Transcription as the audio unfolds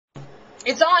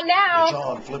It's on now. It's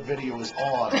on. Flip Video is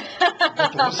on.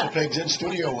 Got the Whistle Pigs in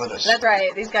studio with us. That's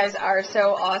right. These guys are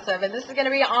so awesome. And this is going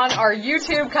to be on our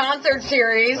YouTube concert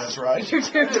series. That's right.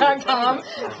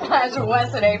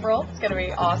 YouTube.com/Wes and April. It's going to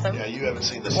be awesome. Yeah, you haven't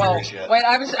seen the series yet. Wait,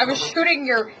 I was shooting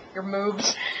your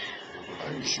moves. Why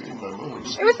are you shooting my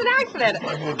moves? It was an accident.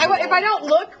 If I don't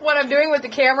look what I'm doing with the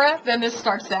camera, then this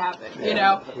starts to happen. Yeah. You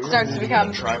know, it starts to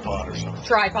become a tripod or something.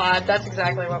 Tripod. That's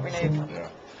exactly what we need. Yeah.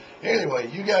 Anyway,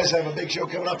 you guys have a big show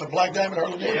coming up at Black Diamond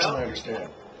Harley-Davidson, I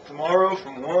understand. Tomorrow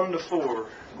from 1 to 4.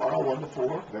 Tomorrow 1 to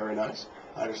 4. Very nice.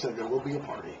 I understand there will be a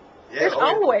party. Yeah, There's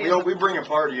always. We bring a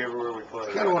party everywhere we play.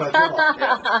 That's kind of what I thought.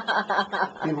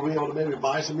 Yeah. People will be able to maybe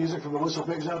buy some music from the Whistle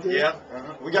Pigs out there? Yeah.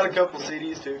 We got a couple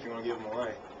CDs, too, if you want to give them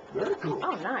away. Very cool.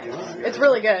 Oh, nice. Yeah. It's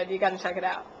really good. You got to check it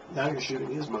out. Now you're shooting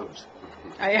his moves.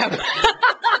 I am.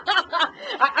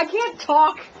 I can't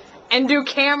talk and do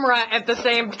camera at the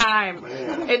same time.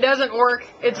 Man. It doesn't work.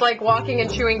 It's like walking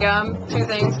and chewing gum. Two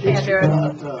things. Can't do it.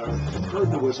 I've heard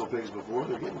the Whistle Pigs before.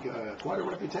 They're getting quite a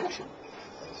reputation.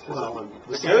 Well,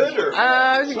 It's good, or? So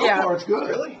Yeah. far, it's good.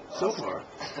 Really? So far.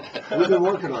 We've been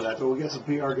working on that, but we'll get some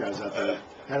PR guys out there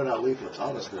handing out leaflets.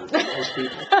 Honestly, most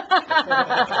people.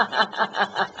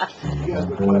 You guys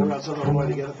been playing around Southern Illinois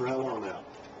together for how long now?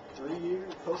 3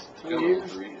 years? Close to 3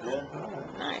 years? Yeah. All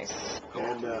right. Nice.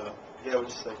 And Yeah, we'll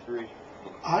just say 3.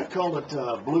 I call it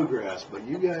bluegrass, but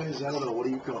you guys, I don't know, what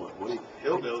do you call it? What do you?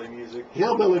 Hillbilly music.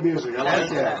 Hillbilly music. I like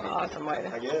that. Awesome way I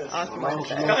to. guess. Awesome Well, way to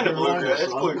say I'm it. from Kind of North Carolina, bluegrass.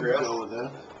 It's so I'm good to bluegrass. go with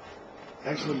that.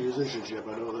 Excellent musicianship,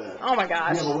 I know that. Oh my You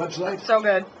gosh. have a website? So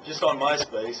good. Just on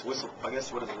MySpace. I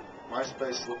guess, what is it?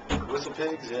 MySpace Whistle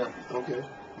Pigs? Yeah. Okay.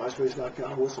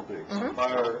 MySpace.com, Whistle Pigs. Mhm. Buy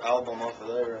our album off of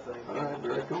there, I think. All right,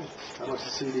 very cool. How much is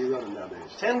the CD running nowadays?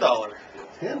 $10.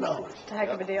 $10. It's a heck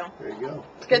of a deal. There you go.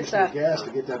 It's good Pays for the stuff. gas to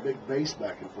get that big bass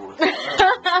back and forth. You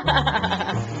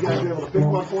guys be able to pick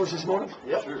one for us this morning?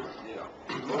 Yep. Sure, yeah.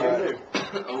 What do you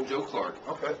do? Oh, Joe Clark.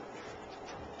 Okay.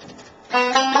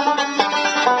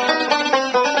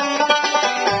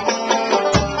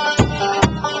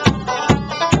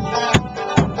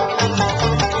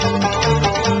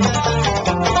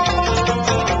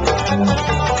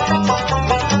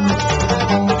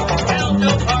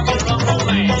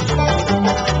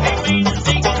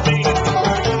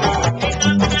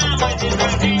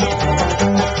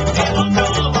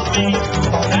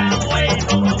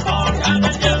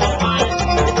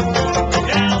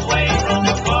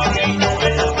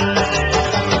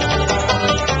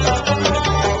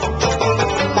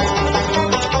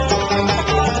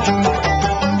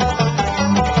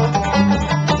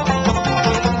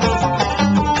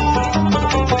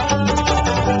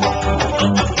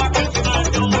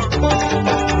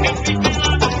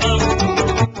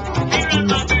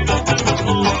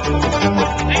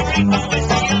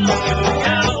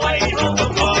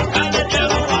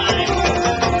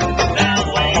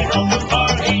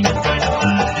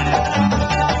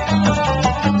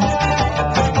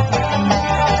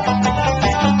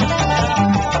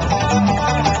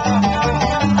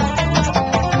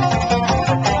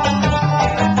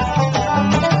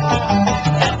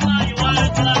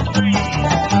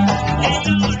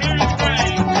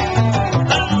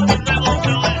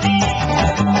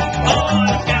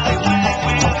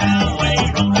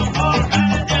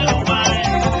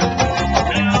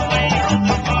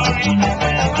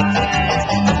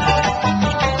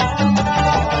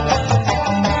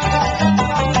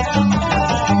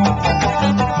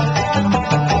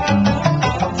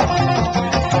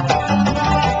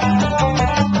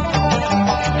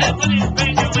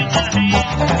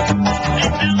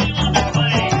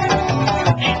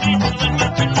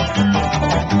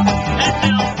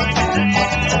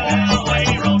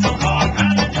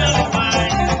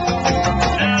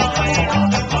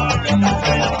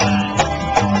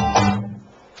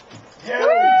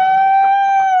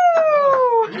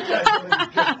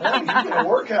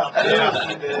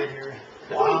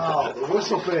 Wow, the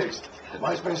Whistle Pigs.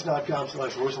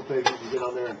 MySpace.com/WhistlePigs. You can get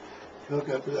on there and hook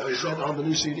up. Is that on the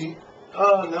new CD?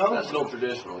 No. That's no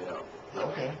traditional, yeah.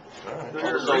 Okay. All right. They're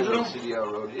All the songs on original? the CD I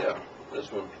wrote, yeah.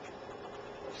 This one.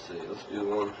 Let's see, let's do the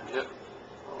one. Yep.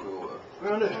 I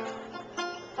don't know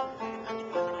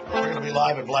We're going to be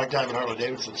live at Black Diamond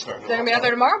Harley-Davidson starting. They're gonna be out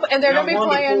there tomorrow, and they're gonna be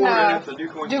playing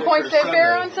DuPont State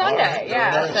Fair on Sunday. All right,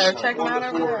 Yeah, very nice. so check them out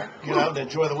over there. Get out and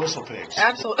enjoy the Whistle Pigs.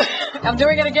 Absolutely. I'm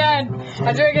doing it again.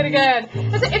 I'm doing it again.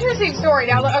 It's an interesting story.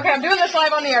 Now, okay, I'm doing this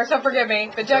live on the air, so forgive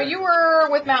me. But Joe, you were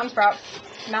with Mountain Sprout.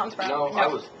 Mountain Sprout. No, I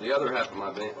was, the other half of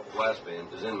my band, last band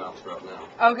is in Mount Sprout now.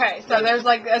 Okay, so there's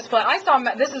like a split. I saw,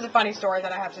 this is a funny story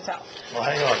that I have to tell. Well,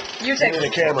 hang on. You take Give me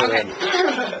the camera okay.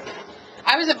 then.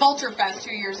 I was at Vulture Fest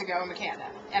 2 years ago in McKenna,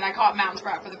 and I caught Mountain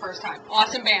Sprout for the first time.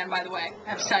 Awesome band, by the way. I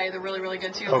have to tell you, they're really, really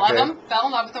good too. Okay. Love them. Fell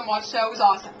in love with them. Watched the show. It was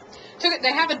awesome.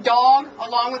 They have a dog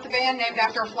along with the band named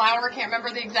after a flower. Can't remember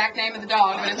the exact name of the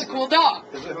dog, but it's a cool dog.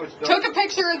 Took a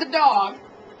picture of the dog.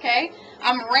 Okay,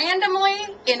 I'm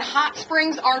randomly in Hot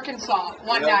Springs, Arkansas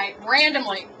one night.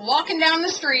 Randomly walking down the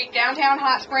street, downtown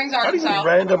Hot Springs, Arkansas. How do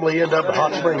you randomly end up in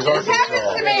Hot Springs, This Arkansas?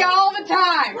 happens to me all the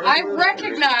time. I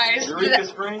recognize. Eureka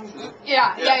Springs?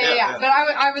 Yeah.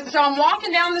 But so I'm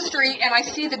walking down the street and I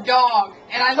see the dog,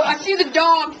 and I see the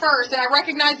dog first, and I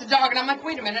recognize the dog, and I'm like,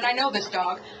 wait a minute, I know this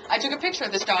dog. I took a picture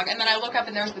of this dog, and then I look up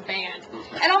and there's the band,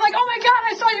 and I'm like, oh my God,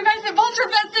 I saw you guys at Vulture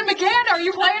Fest in McKenna. Are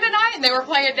you playing tonight? And they were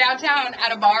playing downtown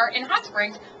at a bar in Hot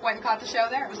Springs. Went and caught the show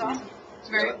there. It was awesome. It's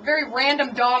a very, very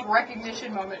random dog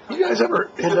recognition moment. You guys ever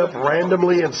end up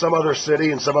randomly in some other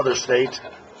city, in some other state?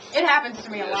 It happens to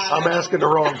me a lot. I'm asking the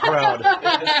wrong crowd.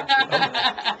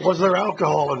 Was there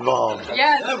alcohol involved?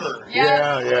 Yes. Never.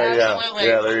 Yes, Yeah. absolutely.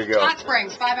 Yeah, there you go. Hot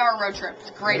Springs, 5-hour road trip. It's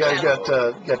a great You guys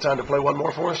town. got time to play one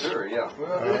more for us? Sure, yeah.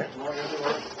 Alright.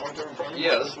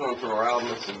 Yeah, this one from our album.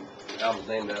 It's an album's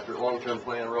named after it. Long-term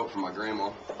plan I wrote for my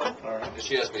grandma. Alright. Because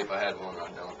she asked me if I had one, and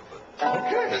I don't. But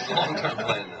Okay. it's a long-term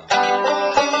plan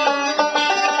now.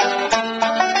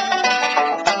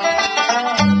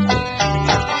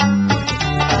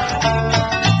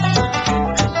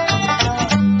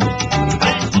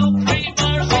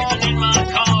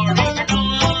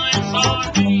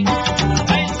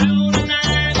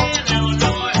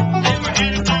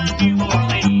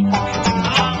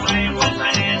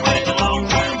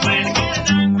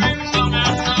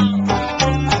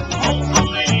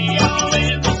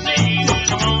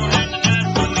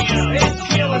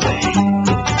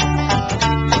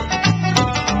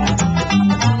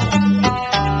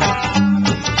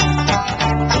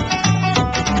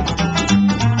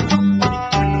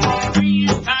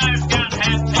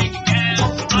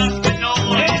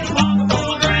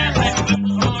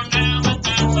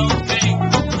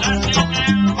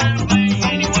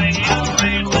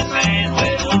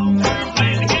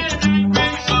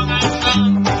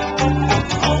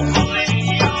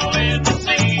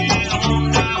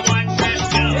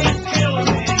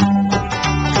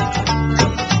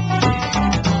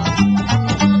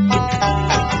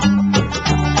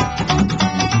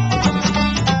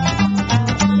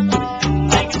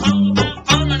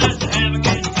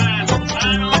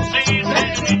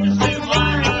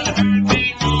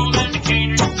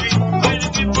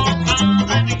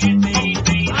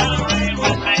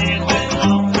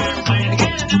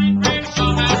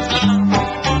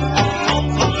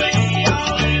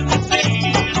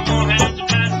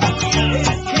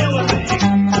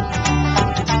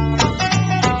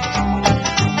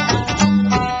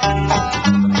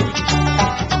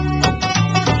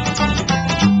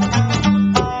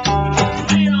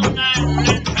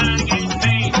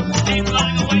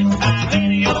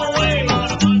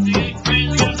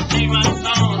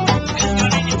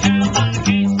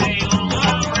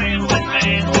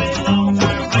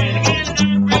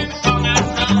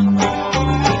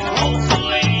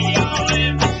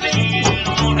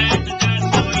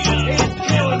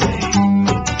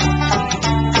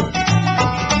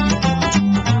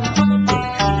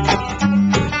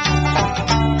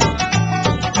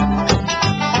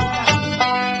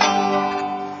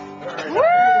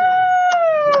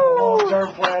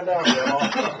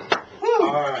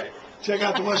 Check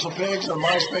out the Whistle Pigs on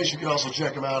MySpace. You can also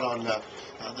check them out on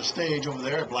the stage over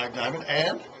there at Black Diamond,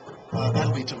 and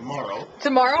that'll be tomorrow.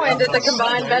 Tomorrow, and at the on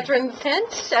Combined Sunday. Veterans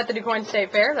Tent at the DuQuoin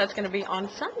State Fair. That's going to be on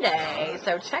Sunday,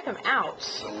 so check them out.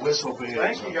 The Whistle Pigs.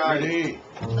 Thank you, guys. 3D.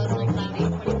 Totally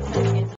cloudy.